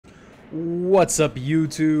What's up,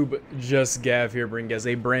 YouTube? JustGav here, bringing us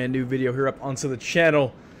a brand new video here up onto the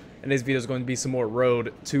channel. And this video is going to be some more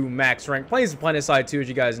Road to Max Rank. Playing some Planetside 2, as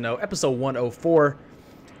you guys know. Episode 104.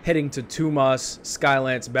 Heading to Tumas,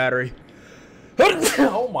 Skylance Battery.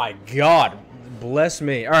 Oh my god. Bless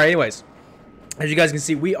me. Alright, anyways. As you guys can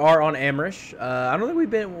see, we are on Amrish. I don't think we've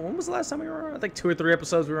been... When was the last time we were on? I think 2 or 3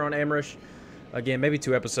 episodes we were on Amrish. Again, maybe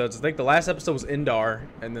 2 episodes. I think the last episode was Indar.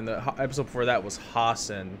 And then the episode before that was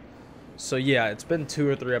Hassan. So yeah, it's been 2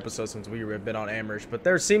 or 3 episodes since we have been on Amrish, but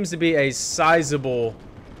there seems to be a sizable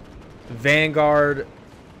Vanguard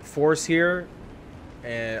force here,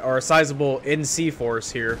 or a sizable NC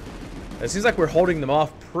force here. It seems like we're holding them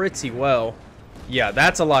off pretty well. Yeah,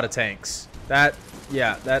 that's a lot of tanks.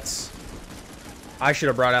 Yeah, that's... I should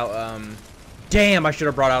have brought out, damn, I should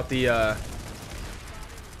have brought out the,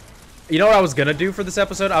 You know what I was gonna do for this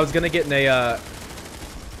episode? I was gonna get in a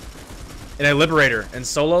Liberator and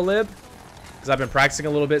solo lib. Because I've been practicing a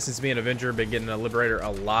little bit since being an Avenger, been getting a Liberator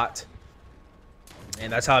a lot.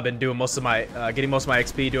 And that's how I've been doing most of my, getting most of my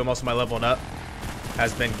XP, doing most of my leveling up.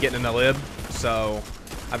 Has been getting in a lib. So,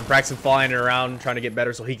 I've been practicing flying it around, trying to get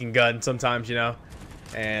better so he can gun sometimes, you know.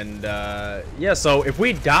 And, yeah, so if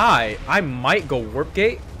we die, I might go Warp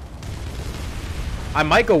Gate. I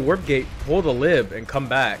might go Warp Gate, pull the lib, and come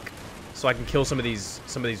back. So I can kill some of these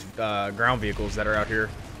ground vehicles that are out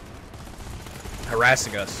here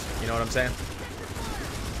harassing us. You know what I'm saying?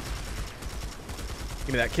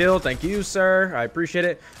 Give me that kill. Thank you, sir. I appreciate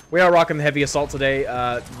it. We are rocking the heavy assault today.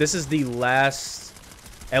 This is the last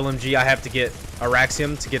LMG I have to get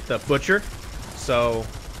Araxium to get the Butcher. So,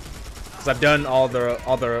 because I've done all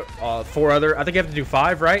the 4 other. I think I have to do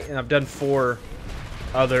 5, right? And I've done 4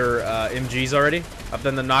 other MGs already. I've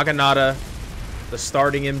done the Naginata, the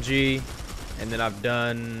starting MG, and then I've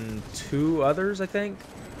done 2 others, I think.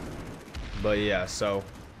 But yeah, so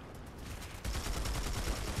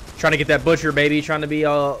trying to get that Butcher, baby. Trying to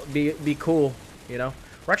be cool, you know.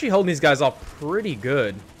 We're actually holding these guys off pretty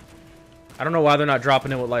good. I don't know why they're not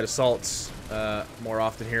dropping in with light assaults more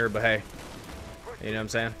often here, but hey, you know what I'm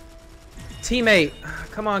saying. Teammate,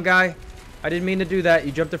 come on, guy. I didn't mean to do that.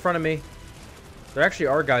 You jumped in front of me. There actually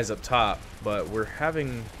are guys up top, but we're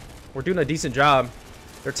doing a decent job.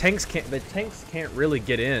 The tanks can't really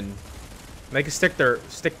get in. They can stick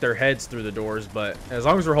their heads through the doors, but as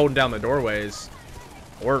long as we're holding down the doorways,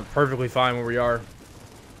 we're perfectly fine where we are.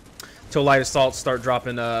 Till light assaults start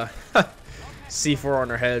dropping C4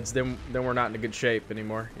 on our heads, then we're not in a good shape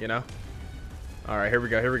anymore, you know. All right, here we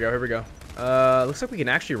go. Looks like we can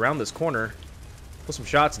actually round this corner, put some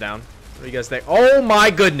shots down. What do you guys think? Oh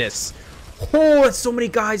my goodness! Oh, that's so many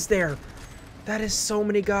guys there. That is so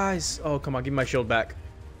many guys. Oh, come on, give me my shield back.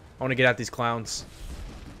 I want to get at these clowns.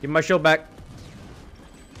 Give me my shield back.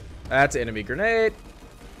 That's an enemy grenade.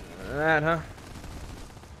 That, huh?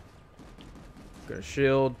 Gonna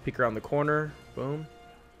shield, peek around the corner. Boom.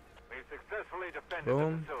 We successfully defended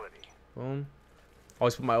Boom. the facility. Boom.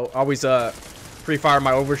 Always pre-fire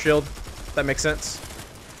my overshield. If that makes sense.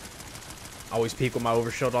 Always peek with my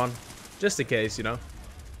overshield on, just in case, you know. A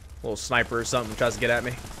little sniper or something tries to get at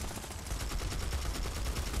me.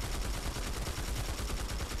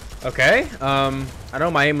 Okay. I know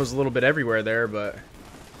my aim was a little bit everywhere there, but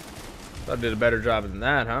I did a better job than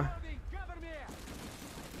that, huh?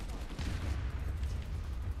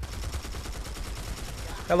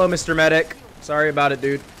 Hello, Mr. Medic. Sorry about it,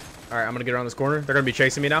 dude. Alright, I'm gonna get around this corner. They're gonna be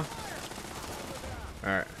chasing me now.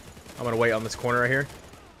 Alright. I'm gonna wait on this corner right here.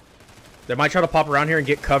 They might try to pop around here and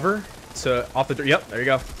get cover to off the door. Yep, there you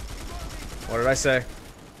go. What did I say?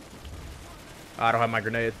 I don't have my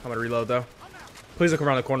grenade. I'm gonna reload though. Please look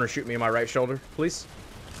around the corner and shoot me in my right shoulder, please.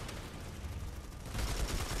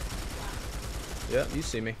 Yep, you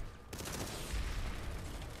see me.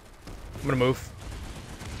 I'm gonna move.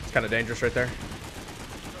 It's kind of dangerous right there.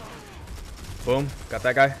 Boom, got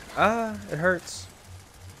that guy. Ah, it hurts.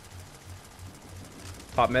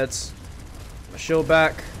 Pop meds. My shield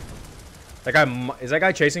back. That guy, is that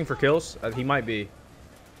guy chasing for kills? He might be.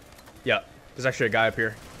 Yeah, there's actually a guy up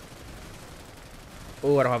here.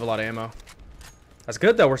 Oh, I don't have a lot of ammo. That's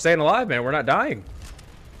good though. We're staying alive, man. We're not dying.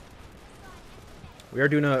 We are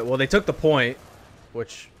doing a... Well, they took the point,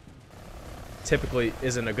 which typically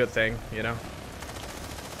isn't a good thing, you know.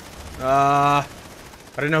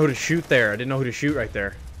 I didn't know who to shoot there. I didn't know who to shoot right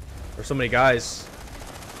there. There's so many guys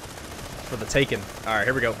for the taking. All right,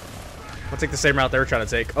 here we go. I'll take the same route they were trying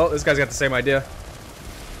to take. Oh, this guy's got the same idea.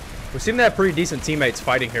 We seem to have pretty decent teammates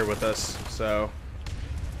fighting here with us, so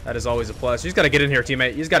that is always a plus. You just got to get in here,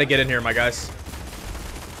 teammate. You just got to get in here, my guys.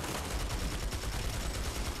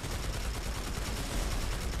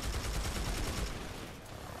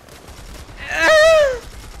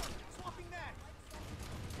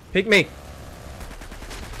 Pick me.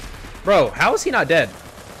 Bro, how is he not dead?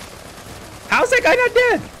 How is that guy not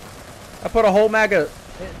dead? I put a whole mag of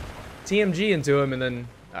TMG into him and then...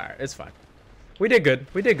 Alright, it's fine. We did good.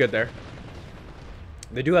 We did good there.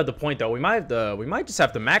 They do have the point, though. We might just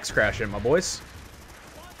have to max crash it, my boys.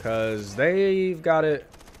 Because they've got it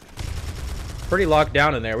pretty locked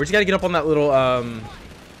down in there. We just got to get up on that little...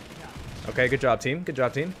 Okay, good job, team. Good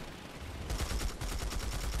job, team.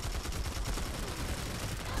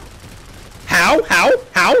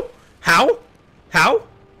 How?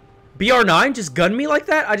 BR9 just gunned me like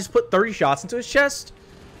that? I just put 30 shots into his chest?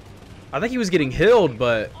 I think he was getting healed,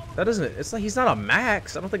 but that doesn't... It's like he's not a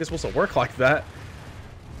max. I don't think it's supposed to work like that.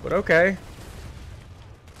 But okay.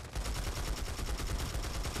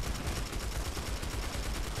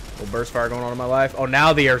 Little burst fire going on in my life. Oh,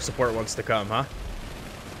 now the air support wants to come, huh?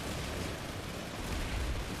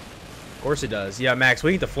 Of course it does. Yeah, Max,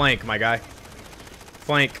 we need to flank, my guy.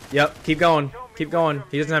 Flank. Yep. Keep going. Keep going.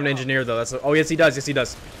 He doesn't have an engineer, though. That's... Oh, yes, he does. Yes, he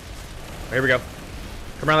does. Here we go.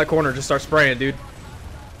 Come around that corner. Just start spraying, dude.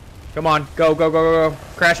 Come on. Go, go, go, go, go.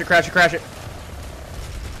 Crash it, crash it, crash it.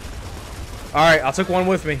 Alright, I took one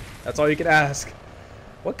with me. That's all you can ask.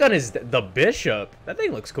 What gun is that? The Bishop? That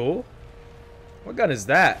thing looks cool. What gun is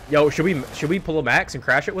that? Yo, should we pull a max and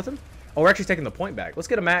crash it with him? Oh, we're actually taking the point back. Let's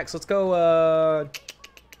get a max. Let's go,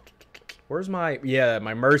 where's my... Yeah,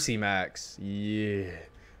 my Mercy max. Yeah.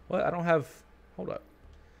 What? I don't have... Hold up.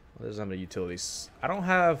 Well, there's some utilities. I don't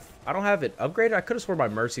have it upgraded. I could have sworn my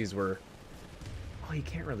Mercies were... Oh, you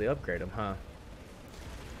can't really upgrade them, huh?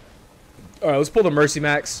 Alright, let's pull the Mercy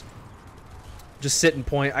max. Just sit and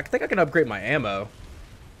point. I think I can upgrade my ammo.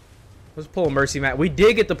 Let's pull a Mercy max. We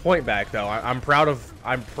did get the point back, though. I'm proud of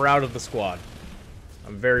the squad.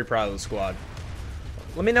 I'm very proud of the squad.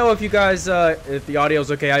 Let me know if you guys, if the audio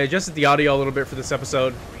is okay. I adjusted the audio a little bit for this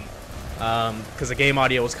episode. Because the game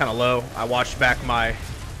audio was kind of low. I watched back my...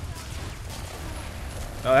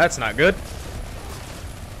 Oh, that's not good.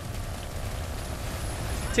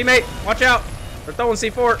 Teammate, watch out. They're throwing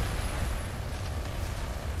C4.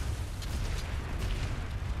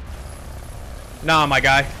 Nah, my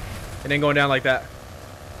guy. It ain't going down like that.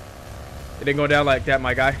 It ain't going down like that,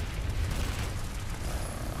 my guy.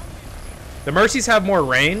 The Mercies have more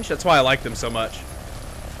range. That's why I like them so much.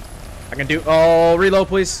 I can do... Oh, reload,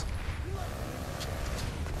 please.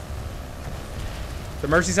 The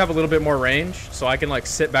Mercies have a little bit more range, so I can, like,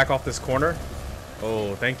 sit back off this corner.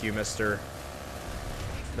 Oh, thank you, Mr.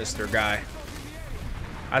 Guy.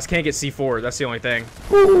 I just can't get C4. That's the only thing.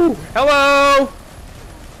 Ooh, hello!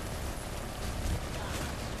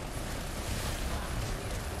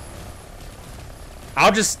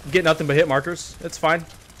 I'll just get nothing but hit markers. It's fine.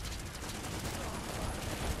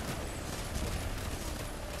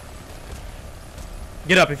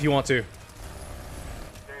 Get up if you want to.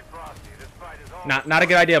 Not a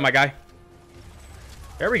good idea, my guy.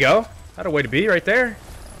 There we go. Not a way to be right there.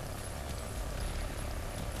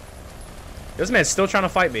 This man's still trying to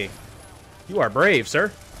fight me. You are brave,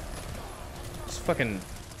 sir. Just fucking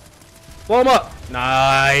blow him up.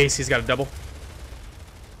 Nice. He's got a double.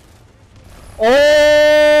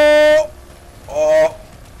 Oh! Oh!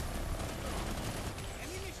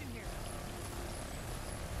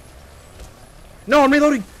 No, I'm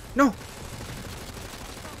reloading. No.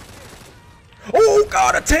 Oh,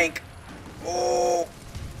 God, a tank. Oh.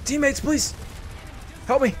 Teammates, please.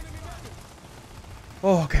 Help me.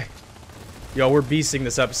 Oh, okay. Yo, we're beasting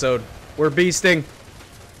this episode. We're beasting.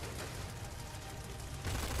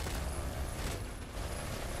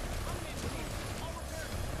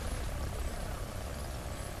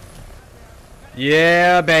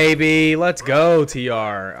 Yeah, baby. Let's go, TR.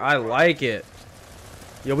 I like it.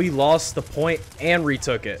 Yo, we lost the point and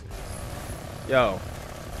retook it. Yo.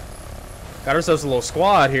 Got ourselves a little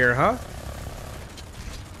squad here, huh?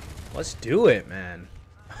 Let's do it, man.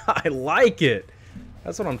 I like it.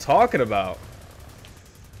 That's what I'm talking about.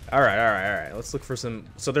 Alright, alright, alright. Let's look for some...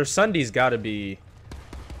 So their Sunday's got to be...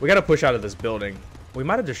 We got to push out of this building. We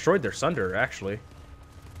might have destroyed their Sunder, actually.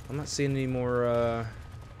 I'm not seeing any more,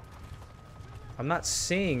 I'm not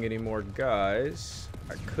seeing any more guys.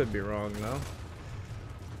 I could be wrong, though.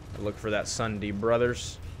 I look for that Sunday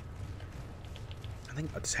brothers. I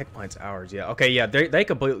think the tech plant's ours. Yeah. Okay. Yeah. They've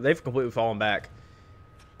completely fallen back.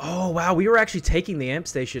 Oh wow. We were actually taking the amp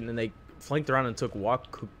station and they flanked around and took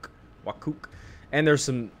Wakuk. And there's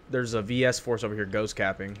a VS force over here ghost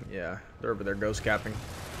capping. Yeah. They're over there ghost capping.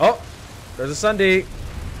 Oh, there's a Sunday.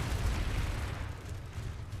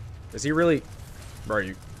 Is he really? Bro,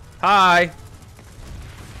 you? Hi.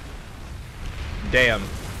 Damn.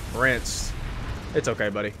 Rinsed. It's okay,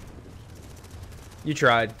 buddy. You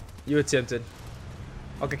tried. You attempted.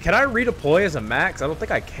 Okay, can I redeploy as a max? I don't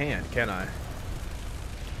think I can I?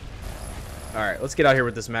 Alright, let's get out here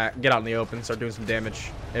with this max. Get out in the open, start doing some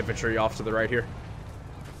damage. Infantry off to the right here.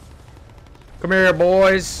 Come here,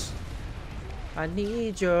 boys. I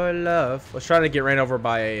need your love. Let's try to get ran over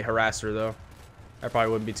by a harasser, though. That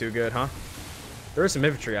probably wouldn't be too good, huh? There is some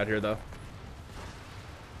infantry out here, though.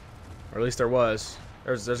 Or at least there was.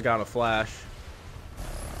 There's a guy on a flash.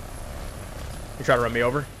 You trying to run me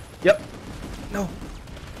over? Yep. No.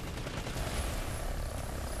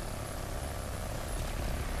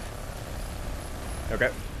 Okay.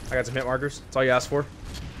 I got some hit markers. That's all you asked for.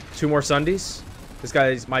 2 more Sundays. This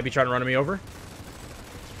guy might be trying to run me over.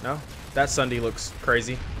 No? That Sunday looks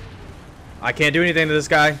crazy. I can't do anything to this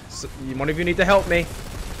guy. So one of you need to help me.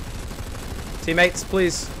 Teammates,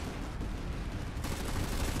 please.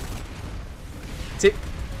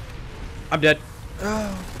 I'm dead.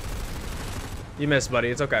 Oh. You missed, buddy.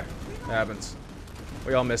 It's okay. It happens.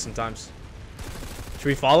 We all miss sometimes. Should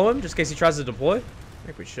we follow him just in case he tries to deploy? I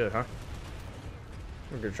think we should, huh?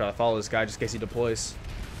 We're gonna try to follow this guy just in case he deploys.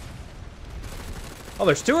 Oh,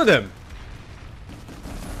 there's 2 of them.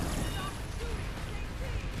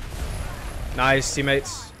 Nice,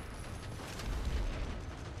 teammates.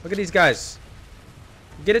 Look at these guys.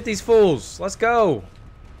 Get at these fools. Let's go.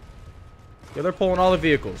 Yeah, they're pulling all the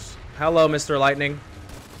vehicles. Hello, Mr. Lightning.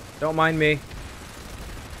 Don't mind me.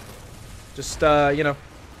 Just, you know,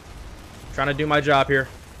 trying to do my job here.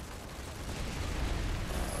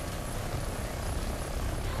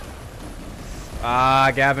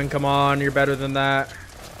 Ah, Gavin, come on. You're better than that.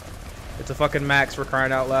 It's a fucking max for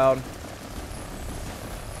crying out loud.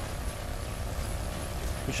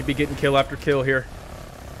 We should be getting kill after kill here.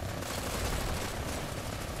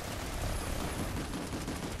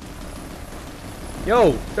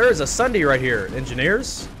 Yo, there is a Sunday right here.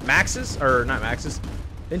 Engineers, maxes, or not maxes,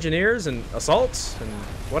 engineers and assaults and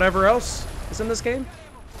whatever else is in this game.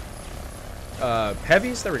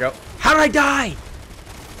 Heavies, there we go. How did I die?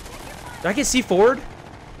 Did I get C forward?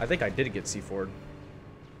 I think I did get C forward.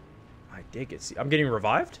 I did get C. I'm getting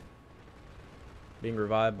revived? Being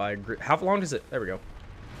revived by... How long does it... There we go.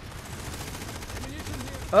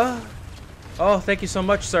 Oh, thank you so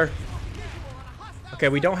much, sir. Okay,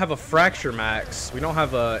 we don't have a fracture max. We don't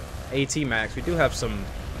have a AT max. We do have some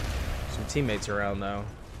teammates around, though.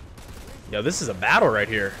 Yo, this is a battle right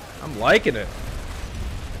here. I'm liking it.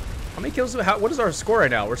 How many kills? What is our score right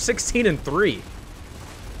now? We're 16-3.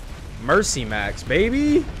 Mercy max,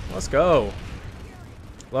 baby. Let's go.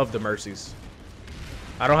 Love the mercies.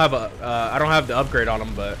 I don't have a I don't have the upgrade on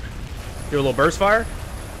them, but do a little burst fire.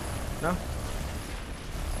 No.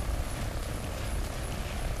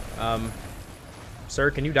 Sir,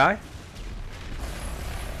 can you die?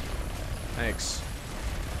 Thanks.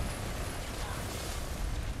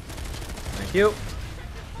 Thank you.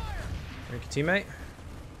 Thank you, teammate.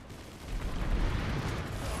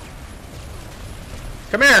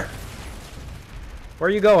 Come here. Where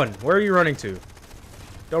are you going? Where are you running to?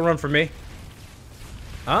 Don't run from me.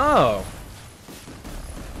 Oh.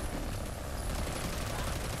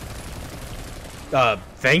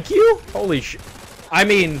 Thank you? Holy shit. I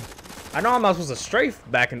mean, I know I'm not supposed to strafe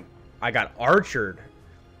back and I got archered.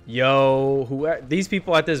 Yo, these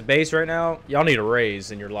people at this base right now, y'all need a raise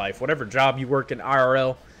in your life. Whatever job you work in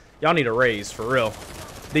IRL, y'all need a raise for real.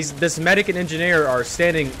 This medic and engineer are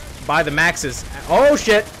standing by the maxes. Oh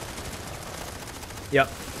shit. Yep.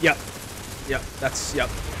 That's yep.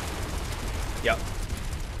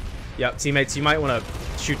 Teammates, you might want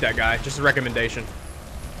to shoot that guy. Just a recommendation.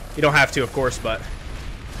 You don't have to, of course, but.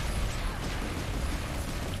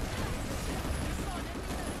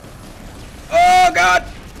 Oh god.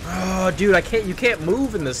 Oh dude, you can't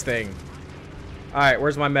move in this thing. All right,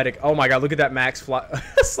 where's my medic? Oh my god, look at that max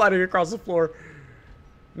sliding across the floor.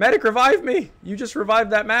 Medic, revive me. You just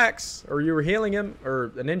revived that max, or you were healing him,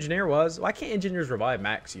 or an engineer was. Why can't engineers revive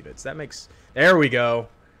max units? That makes, there we go.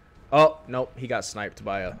 Oh nope, he got sniped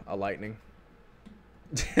by a lightning.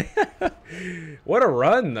 What a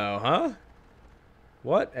run though, huh?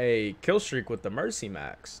 What a kill streak with the mercy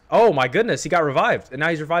max. Oh my goodness, he got revived, and now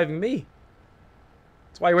he's reviving me.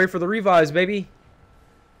 That's why you wait for the revives, baby.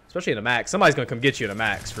 Especially in a max. Somebody's gonna come get you in a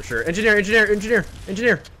max for sure. Engineer,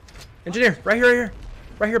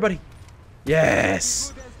 right here, buddy.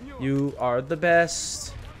 Yes, you are the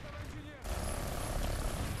best.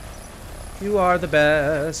 You are the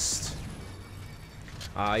best.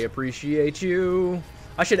 I appreciate you.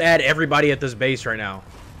 I should add everybody at this base right now.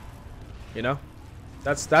 You know,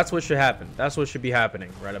 that's what should happen. That's what should be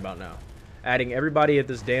happening right about now. Adding everybody at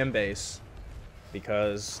this damn base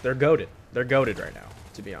because they're goated. They're goated right now,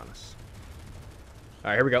 to be honest.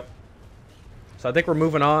 All right, here we go. So I think we're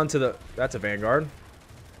moving on to the... That's a Vanguard.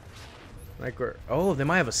 Like we're... Oh, they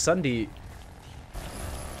might have a Sunday.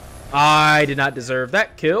 I did not deserve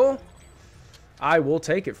that kill. I will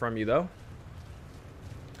take it from you, though.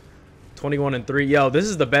 21-3. Yo, this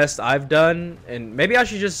is the best I've done. And maybe I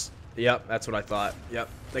should just... Yep, that's what I thought. Yep,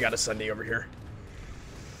 they got a Sunday over here.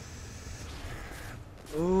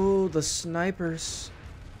 Ooh, the snipers.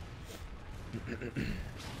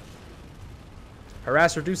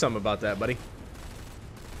 Harasser, do something about that, buddy.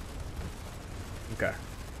 Okay.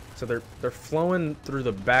 So they're flowing through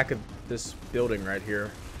the back of this building right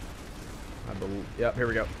here. I believe. Yep, here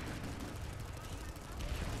we go.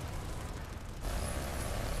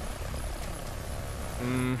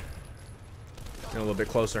 A little bit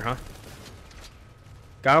closer, huh?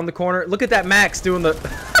 Got on the corner. Look at that Max doing the...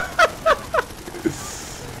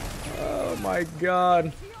 Oh my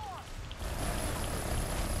god.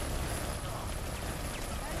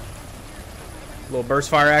 Little burst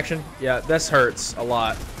fire action. Yeah, this hurts a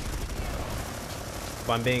lot. If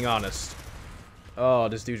I'm being honest. Oh,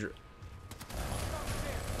 this dude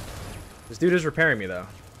is repairing me, though.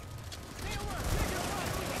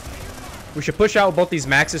 We should push out both these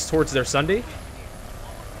Maxes towards their Sunday.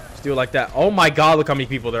 Let's do it like that. Oh my god, look how many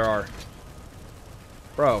people there are.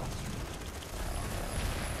 Bro.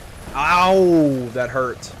 Ow, that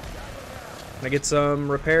hurt. Can I get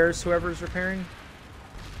some repairs, whoever's repairing?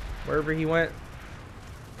 Wherever he went.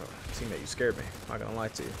 Oh, teammate, you scared me. I'm not gonna lie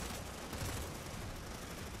to you.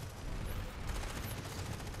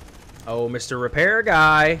 Oh, Mr. Repair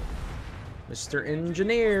Guy. Mr.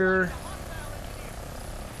 Engineer.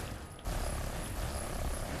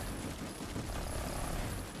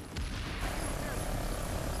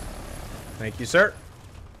 Thank you, sir.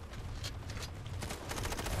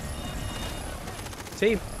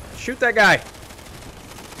 Team, shoot that guy.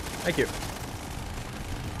 Thank you.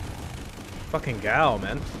 Fucking gal,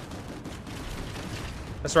 man.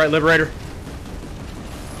 That's right, Liberator.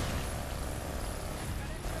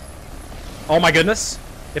 Oh my goodness.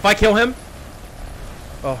 If I kill him.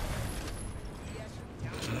 Oh.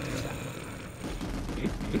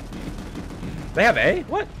 They have A?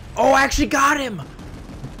 What? Oh, I actually got him.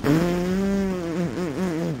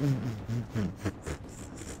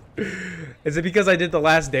 Is it because I did the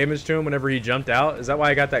last damage to him whenever he jumped out? Is that why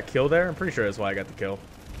I got that kill there? I'm pretty sure that's why I got the kill.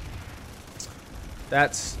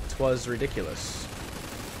 Twas ridiculous.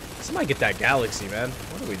 Somebody get that galaxy, man.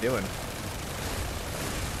 What are we doing?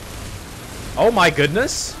 Oh my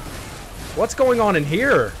goodness. What's going on in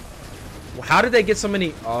here? How did they get so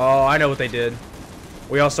many? Oh, I know what they did.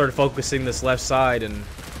 We all started focusing this left side and...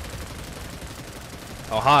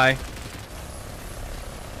 Oh, hi.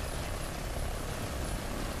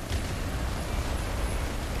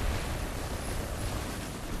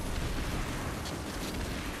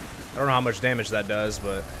 I don't know how much damage that does,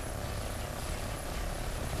 but...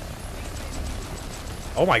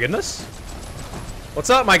 Oh my goodness. What's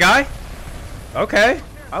up, my guy? Okay,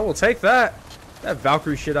 I will take that. That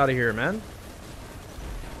Valkyrie shit out of here, man.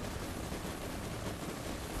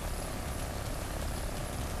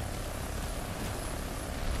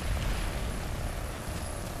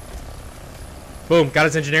 Boom, got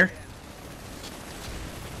his engineer.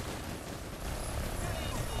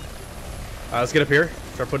 Let's get up here.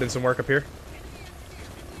 Start putting in some work up here.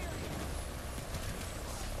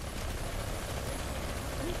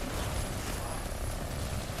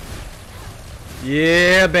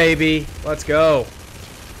 Yeah, baby. Let's go.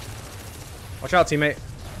 Watch out, teammate.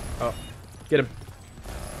 Oh, get him.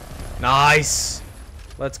 Nice.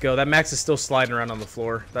 Let's go. That Max is still sliding around on the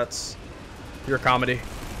floor. That's pure comedy.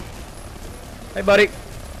 Hey, buddy.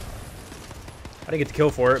 I didn't get the kill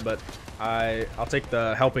for it, but I'll take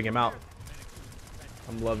the helping him out.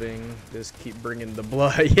 I'm loving this. Keep bringing the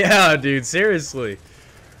blood. Yeah, dude. Seriously.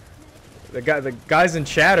 The guys in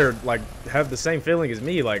chat are like have the same feeling as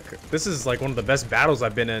me. Like this is like one of the best battles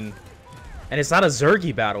I've been in, and it's not a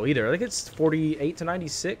Zergy battle either. I think it's 48 to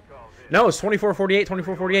 96. No, it's 24-48,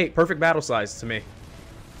 24-48. Perfect battle size to me.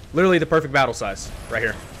 Literally the perfect battle size right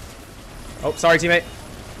here. Oh, sorry, teammate.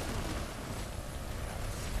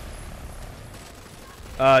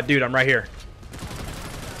 Dude, I'm right here.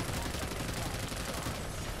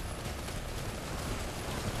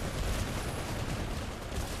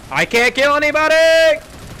 I can't kill anybody! I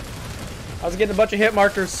was getting a bunch of hit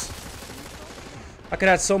markers. I could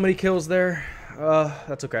have so many kills there.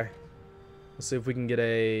 That's okay. Let's see if we can get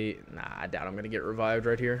a... Nah, I doubt I'm going to get revived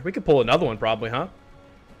right here. We could pull another one probably, huh?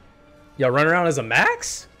 Yeah, run around as a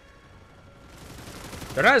max?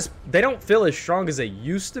 They're not as... They don't feel as strong as they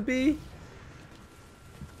used to be.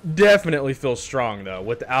 Definitely feel strong, though,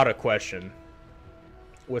 without a question.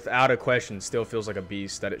 without a question, still feels like a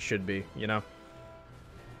beast that it should be, you know?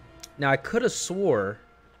 Now, I could have swore...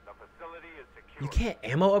 The facility is secure. You can't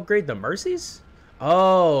ammo upgrade the Mercies?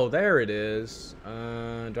 Oh, there it is.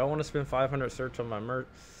 Do I want to spend 500 search on my Mer...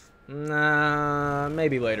 Nah,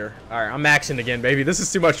 maybe later. Alright, I'm maxing again, baby. This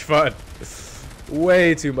is too much fun.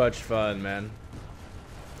 Way too much fun, man.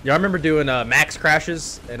 Yeah, I remember doing max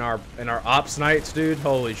crashes in our ops nights, dude.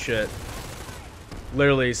 Holy shit.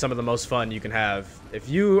 Literally some of the most fun you can have. If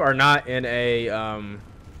you are not in a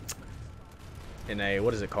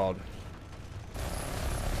what is it called?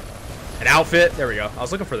 An outfit. There we go. I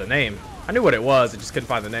was looking for the name. I knew what it was. I just couldn't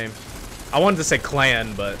find the name. I wanted to say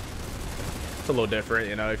clan, but it's a little different,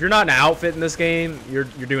 you know. If you're not in an outfit in this game, you're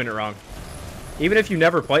doing it wrong. Even if you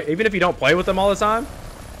never play, even if you don't play with them all the time,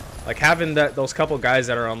 like having those couple guys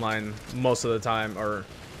that are online most of the time or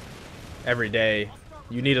every day,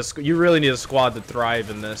 you really need a squad to thrive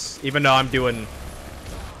in this. Even though I'm doing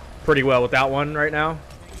pretty well without one right now,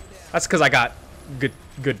 that's because I got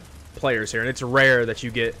good players here, and it's rare that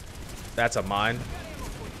you get. That's a mine.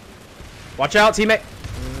 Watch out, teammate.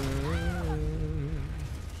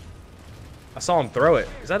 I saw him throw it.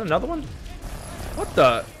 Is that another one? What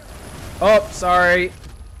the? Oh, sorry.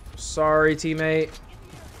 Sorry, teammate.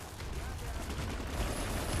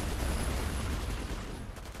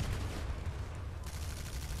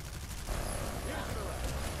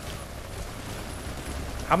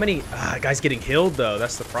 How many? Guy's getting healed, though.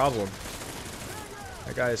 That's the problem.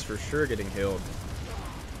 That guy is for sure getting healed.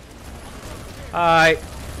 Hi.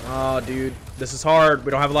 Oh, dude. This is hard.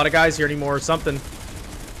 We don't have a lot of guys here anymore or something.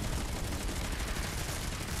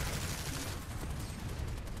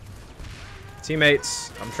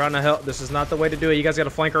 Teammates, I'm trying to help. This is not the way to do it. You guys got to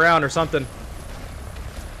flank around or something.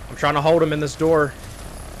 I'm trying to hold him in this door.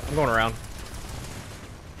 I'm going around.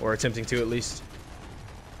 Or attempting to, at least.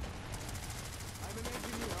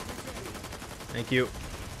 Thank you.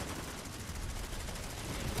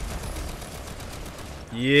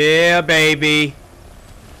 Yeah, baby.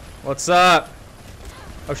 What's up?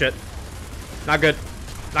 Oh, shit. Not good.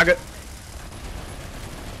 Not good.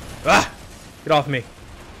 Ah! Get off me.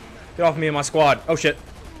 Get off me and my squad. Oh, shit.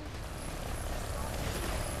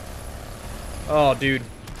 Oh, dude.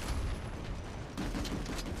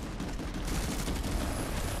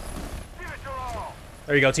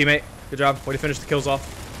 There you go, teammate. Good job. Way to finish the kills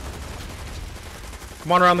off.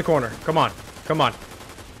 Come on around the corner. Come on. Come on.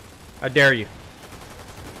 I dare you.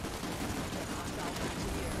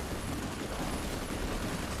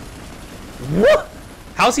 What?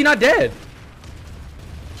 How's he not dead?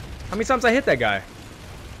 How many times I hit that guy?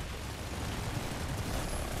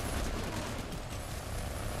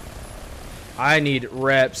 I need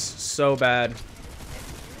reps so bad.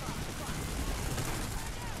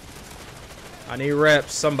 I need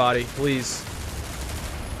reps, somebody, please.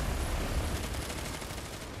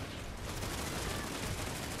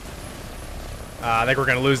 I think we're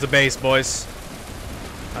gonna lose the base, boys.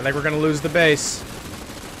 I think we're gonna lose the base.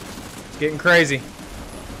 It's getting crazy.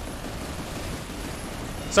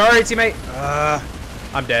 Sorry, teammate.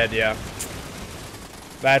 I'm dead, yeah.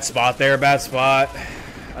 Bad spot there, bad spot.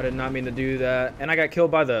 I did not mean to do that. And I got killed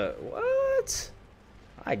by the... What?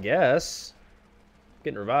 I guess.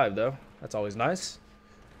 Getting revived, though. That's always nice.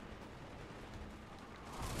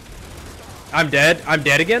 I'm dead. I'm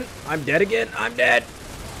dead again. I'm dead again. I'm dead.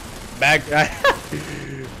 Back.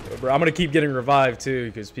 Bro, I'm going to keep getting revived, too,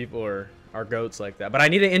 because people are goats like that. But I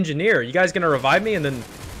need an engineer. You guys going to revive me and then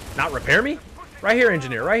not repair me? Right here,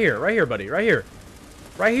 engineer. Right here. Right here, buddy. Right here.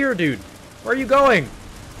 Right here, dude. Where are you going?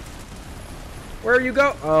 Where are you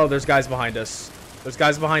go? Oh, there's guys behind us. There's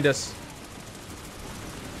guys behind us.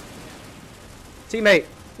 Teammate,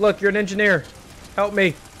 look, you're an engineer. Help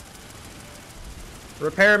me.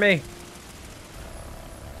 Repair me.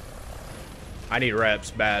 I need reps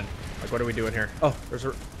bad. Like, what are we doing here? Oh, there's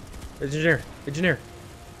a engineer. Engineer.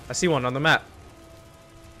 I see one on the map.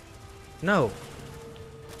 No.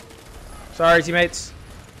 Sorry, teammates.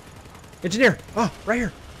 Engineer. Oh, right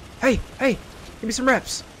here. Hey, hey. Give me some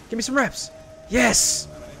reps. Give me some reps. Yes!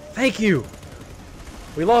 Thank you!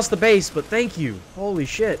 We lost the base, but thank you. Holy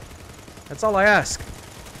shit. That's all I ask.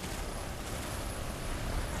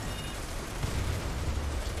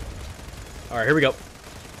 Alright, here we go.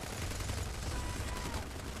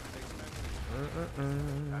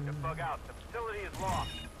 Time to bug out. The facility is lost.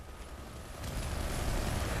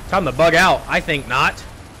 Time to bug out. I think not.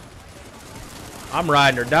 I'm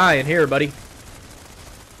riding or dying here, buddy.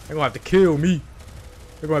 They're gonna have to kill me.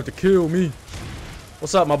 They're gonna have to kill me.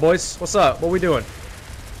 What's up, my boys? What's up? What we doing?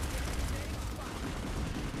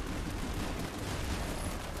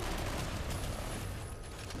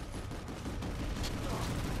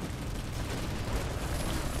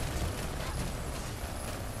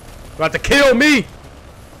 About to kill me!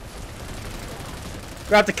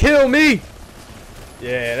 About to kill me!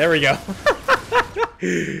 Yeah, there we go.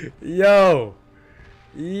 Yo.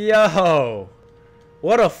 Yo.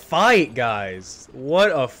 What a fight, guys. What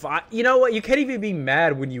a fight. You know what? You can't even be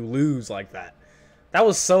mad when you lose like that. That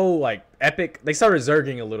was so, like, epic. They started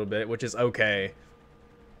zerging a little bit, which is okay.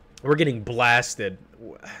 We're getting blasted.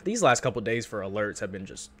 These last couple days for alerts have been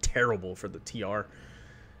just terrible for the TR.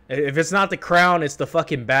 If it's not the Crown, it's the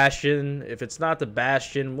fucking Bastion. If it's not the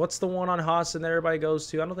Bastion, what's the one on Hassan that everybody goes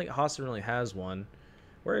to? I don't think Hassan really has one.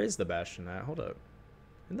 Where is the Bastion at? Hold up.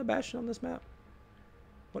 Isn't the Bastion on this map?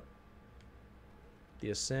 What? The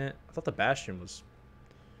Ascent? I thought the Bastion was...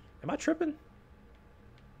 Am I tripping?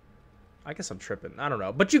 I guess I'm tripping. I don't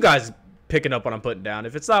know. But you guys picking up what I'm putting down.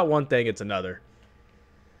 If it's not one thing, it's another.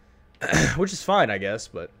 Which is fine, I guess,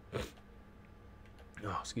 but...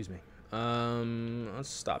 Oh, excuse me. Let's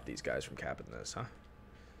stop these guys from capping this, huh?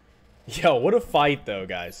 Yo, what a fight, though,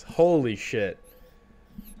 guys. Holy shit.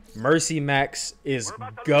 Mercy Max is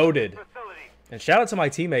goated. And shout out to my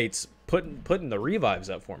teammates putting the revives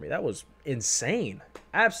up for me. That was insane.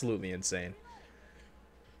 Absolutely insane.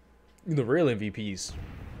 The real MVPs.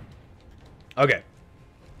 Okay.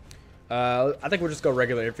 I think we'll just go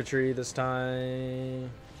regular infantry this time.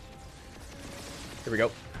 Here we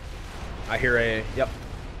go. I hear a... Yep.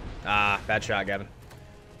 Ah, bad shot, Gavin.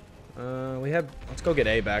 We have... Let's go get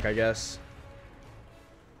A back, I guess.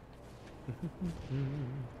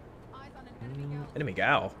 Enemy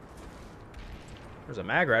gal. There's a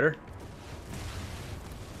mag rider.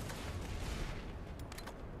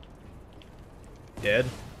 Dead.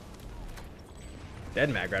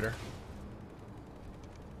 Dead mag rider.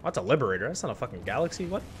 Oh, that's a liberator. That's not a fucking galaxy.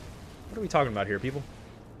 What? What are we talking about here, people?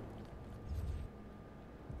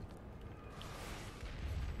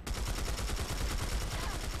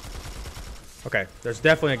 Okay, there's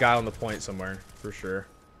definitely a guy on the point somewhere, for sure.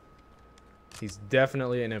 He's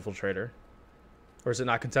definitely an infiltrator. Or is it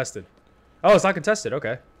not contested? Oh, it's not contested.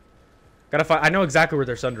 Okay. Gotta find... I know exactly where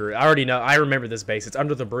they're under. I already know. I remember this base. It's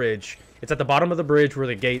under the bridge. It's at the bottom of the bridge where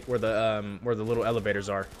the gate, where the little elevators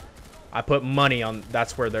are. I put money on...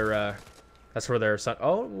 That's where they're, That's where they're...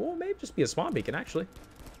 Oh, well, maybe just be a spawn beacon, actually.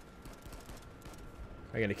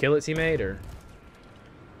 Are you gonna kill it, teammate, or...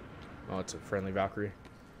 Oh, it's a friendly Valkyrie.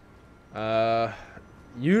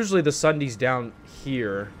 Usually the Sunday's down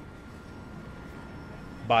here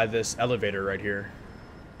by this elevator right here,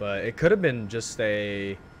 but it could have been just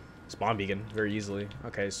a spawn beacon very easily.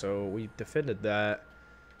 Okay, so we defended that.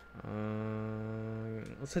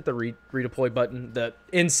 Let's hit the redeploy button. The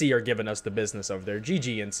NC are giving us the business over there.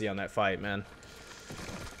 GG NC on that fight, man.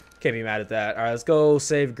 Can't be mad at that. All right, let's go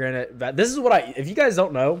save Granite. This is what if you guys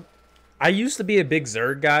don't know, I used to be a big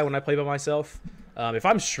Zerg guy when I play by myself. If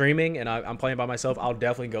I'm streaming and I'm playing by myself, I'll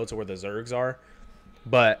definitely go to where the Zergs are.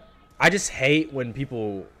 But I just hate when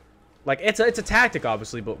people, like, it's a tactic,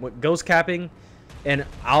 obviously, but when ghost capping, and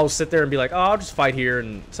I'll sit there and be like, oh, I'll just fight here,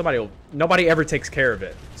 and nobody ever takes care of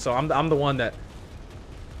it. So I'm the one that,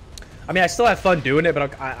 I mean, I still have fun doing it,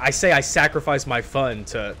 but I say I sacrifice my fun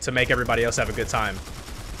to make everybody else have a good time.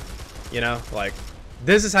 You know, like,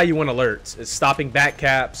 this is how you win alerts. It's stopping back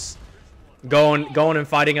caps. Going and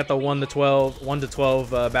fighting at the 1 to 12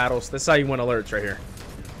 battles. That's how you win alerts right here.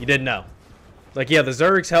 You didn't know. Like, yeah, the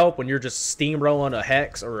Zergs help when you're just steamrolling a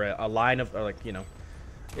hex or a line of, or, like, you know,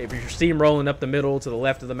 if you're steamrolling up the middle to the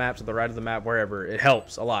left of the map, to the right of the map, wherever, it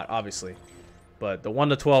helps a lot, obviously. But the 1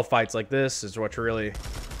 to 12 fights like this is what really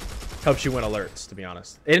helps you win alerts, to be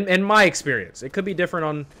honest. In my experience, it could be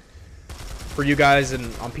different for you guys, and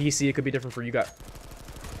on PC, it could be different for you guys.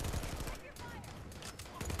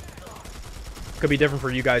 Could be different for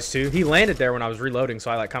you guys too. He landed there when I was reloading, so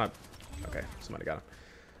I like kind of... Okay, somebody got him.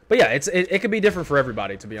 But yeah, it could be different for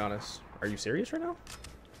everybody, to be honest. Are you serious right now?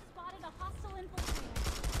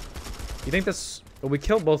 You think this... Well, we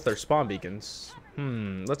killed both their spawn beacons.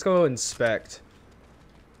 Let's go inspect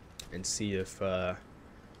and see if there's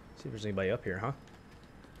anybody up here, huh?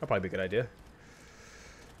 That'll probably be a good idea.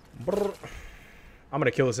 I'm gonna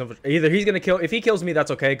kill this infiltrator. Either he's gonna kill... If he kills me, that's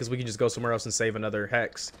okay, because we can just go somewhere else and save another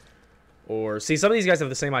hex. Or, see, some of these guys have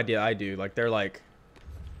the same idea I do. Like, they're like,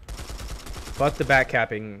 fuck the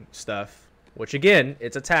backcapping stuff. Which, again,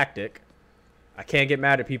 it's a tactic. I can't get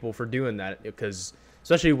mad at people for doing that. Because,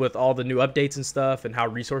 especially with all the new updates and stuff, and how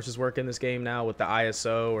resources work in this game now with the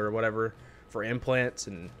ISO or whatever for implants.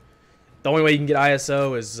 And the only way you can get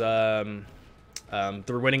ISO is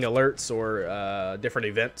through winning alerts or different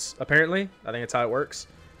events, apparently. I think that's how it works.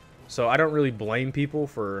 So, I don't really blame people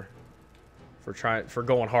for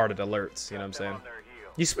going hard at alerts, you know what I'm saying?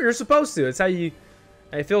 You're supposed to. It's how you...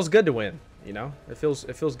 It feels good to win. You know, it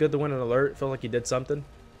feels good to win an alert. Feel like you did something.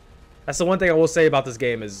 That's the one thing I will say about this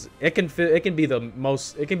game is it can be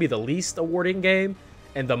the least awarding game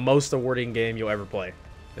and the most awarding game you'll ever play.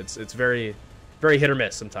 It's very hit or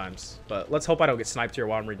miss sometimes. But let's hope I don't get sniped here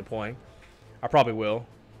while I'm redeploying. I probably will.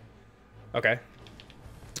 Okay.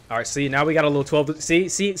 All right. See, now we got a little 12.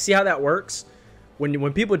 See how that works.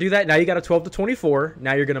 When people do that, now you got a 12 to 24.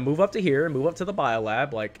 Now you're gonna move up to here and move up to the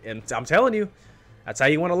biolab. Like, and I'm telling you, that's how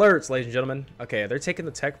you want alerts, ladies and gentlemen. Okay, they're taking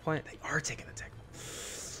the tech plant. They are taking the tech.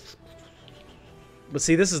 But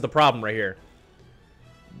see, this is the problem right here.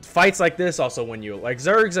 Fights like this also win you. Like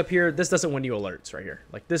Zerg's up here, this doesn't win you alerts right here.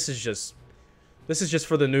 Like this is just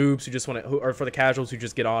for the noobs who just want to, or for the casuals who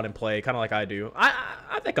just get on and play, kind of like I do.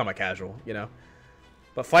 I think I'm a casual, you know.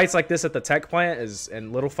 But fights like this at the tech plant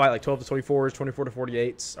and little fight like 12 to 24s, 24 to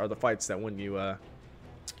 48s are the fights that win you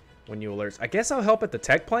alerts. I guess I'll help at the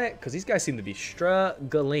tech plant because these guys seem to be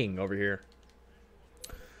struggling over here.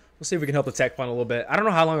 We'll see if we can help the tech plant a little bit. I don't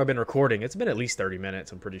know how long I've been recording. It's been at least 30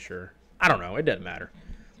 minutes, I'm pretty sure. I don't know. It doesn't matter.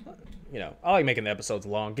 You know, I like making the episodes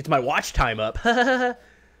long. Gets my watch time up.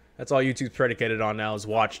 That's all YouTube's predicated on now is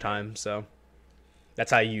watch time. So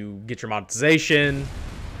that's how you get your monetization,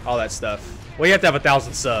 all that stuff. Well, you have to have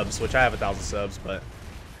 1,000 subs, which I have 1,000 subs, but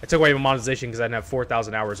I took away my monetization because I didn't have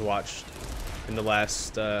 4,000 hours watched in the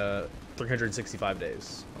last 365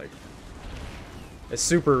 days. Like, it's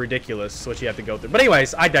super ridiculous what you have to go through. But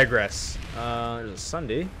anyways, I digress. There's a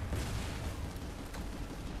Sunday.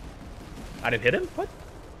 I didn't hit him? What?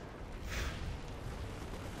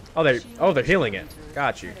 Oh, they're healing it.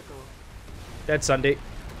 Got you. Dead Sunday.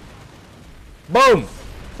 Boom!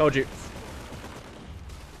 Told you.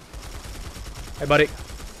 Hey, buddy.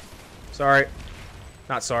 Sorry.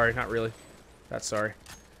 Not sorry. Not really. That's sorry.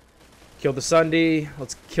 Killed the Sunday.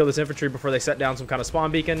 Let's kill this infantry before they set down some kind of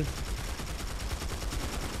spawn beacon.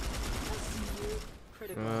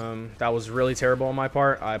 That was really terrible on my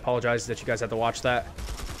part. I apologize that you guys had to watch that.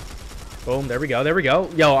 Boom. There we go. There we go.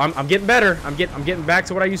 Yo, I'm getting better. I'm getting back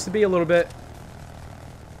to what I used to be a little bit.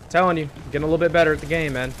 I'm telling you, I'm getting a little bit better at the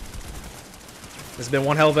game, man. This has been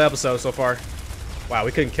one hell of an episode so far. Wow,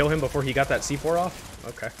 we couldn't kill him before he got that C4 off?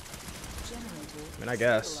 Okay. I mean, I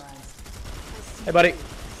guess. Hey, buddy.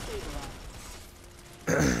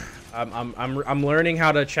 I'm learning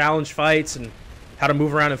how to challenge fights and how to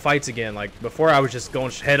move around in fights again. Like, before I was just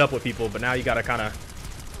going head up with people, but now you gotta kind of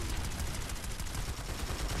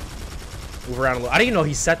move around a little. I didn't even know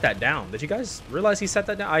he set that down. Did you guys realize he set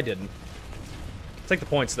that down? I didn't. Take the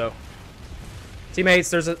points, though.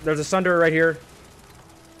 Teammates, there's a Sunder right here.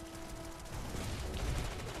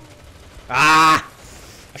 Ah!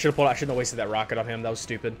 I shouldn't have wasted that rocket on him. That was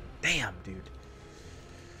stupid. Damn, dude.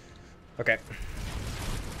 Okay.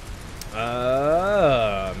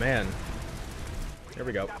 Man. There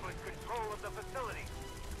we go.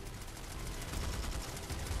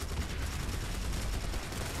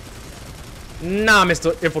 Nah,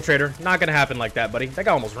 Mr. Infiltrator. Not gonna happen like that, buddy. That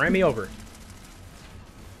guy almost ran me over.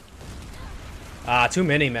 Ah, too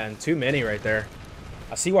many, man. Too many right there.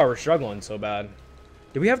 I see why we're struggling so bad.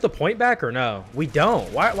 Do we have the point back or no? We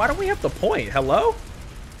don't. Why don't we have the point? Hello?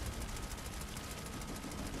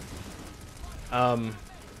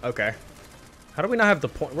 Okay. How do we not have the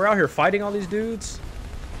point? We're out here fighting all these dudes?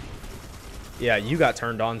 Yeah, you got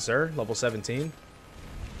turned on, sir. Level 17.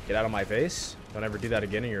 Get out of my face. Don't ever do that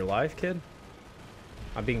again in your life, kid.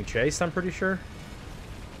 I'm being chased, I'm pretty sure.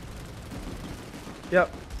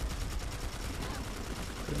 Yep.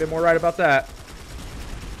 Could have been more right about that.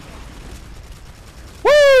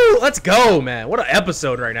 Woo! Let's go, man. What an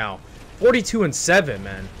episode right now. 42-7,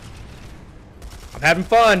 man. I'm having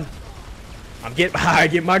fun. I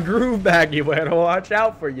get my groove back. You better watch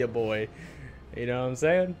out for you, boy. You know what I'm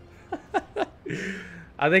saying?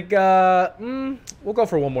 I think we'll go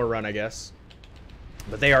for one more run, I guess.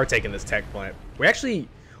 But they are taking this tech plant. We actually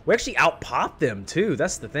out-popped them too.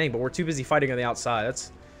 That's the thing. But we're too busy fighting on the outside.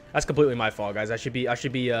 That's completely my fault, guys. I should be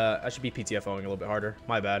PTFOing a little bit harder.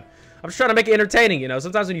 My bad. I'm just trying to make it entertaining, you know.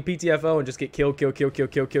 Sometimes when you PTFO and just get killed,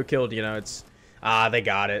 you know, it's they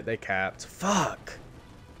got it. They capped. Fuck.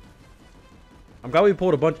 I'm glad we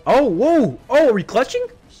pulled a bunch. Oh, whoa. Oh, are we clutching?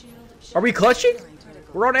 Are we clutching?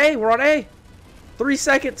 We're on A. We're on A. 3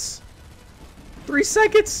 seconds. 3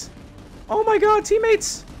 seconds. Oh my god,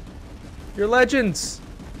 teammates. You're legends.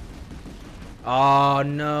 Oh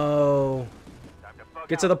no.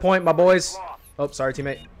 Get to the point, my boys. Oh, sorry,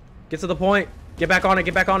 teammate. Get to the point. Get back on it.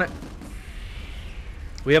 Get back on it.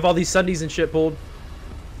 We have all these Sundays and shit pulled.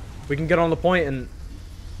 We can get on the point and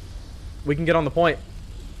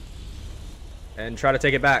and try to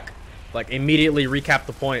take it back. Like, immediately recap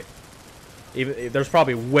the point. Even there's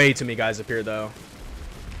probably way too many guys up here though.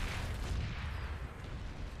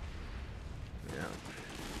 Yeah.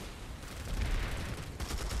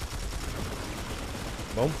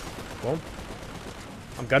 Boom. Boom.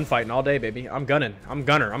 I'm gunfighting all day, baby. I'm gunning. I'm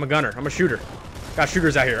gunner. I'm a gunner. I'm a shooter. Got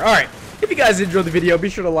shooters out here. All right. If you guys enjoyed the video, be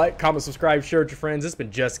sure to like, comment, subscribe, share it with your friends. It's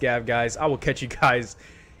been JustGav, guys. I will catch you guys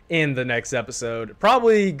in the next episode.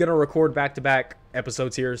 Probably going to record back-to-back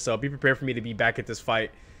episodes here, so be prepared for me to be back at this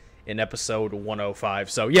fight in episode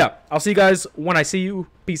 105. So, yeah, I'll see you guys when I see you.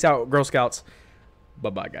 Peace out, Girl Scouts.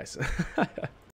 Bye-bye, guys.